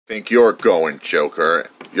Think you're going, Joker?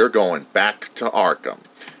 You're going back to Arkham.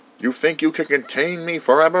 You think you can contain me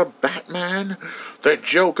forever, Batman? The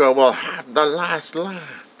Joker will have the last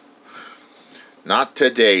laugh. Not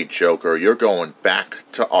today, Joker. You're going back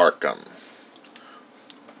to Arkham.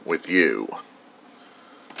 With you.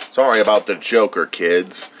 Sorry about the Joker,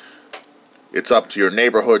 kids. It's up to your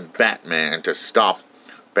neighborhood Batman to stop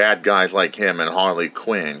bad guys like him and Harley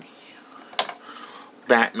Quinn.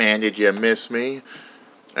 Batman, did you miss me?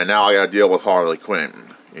 And now I gotta deal with Harley Quinn.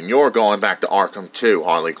 And you're going back to Arkham too,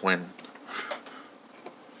 Harley Quinn.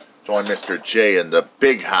 Join Mr. J in the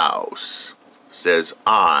big house. Says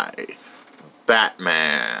I,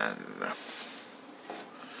 Batman.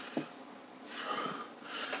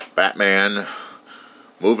 Batman,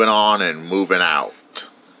 moving on and moving out.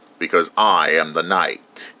 Because I am the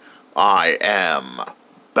knight. I am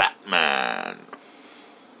Batman.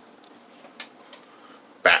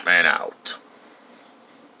 Batman out.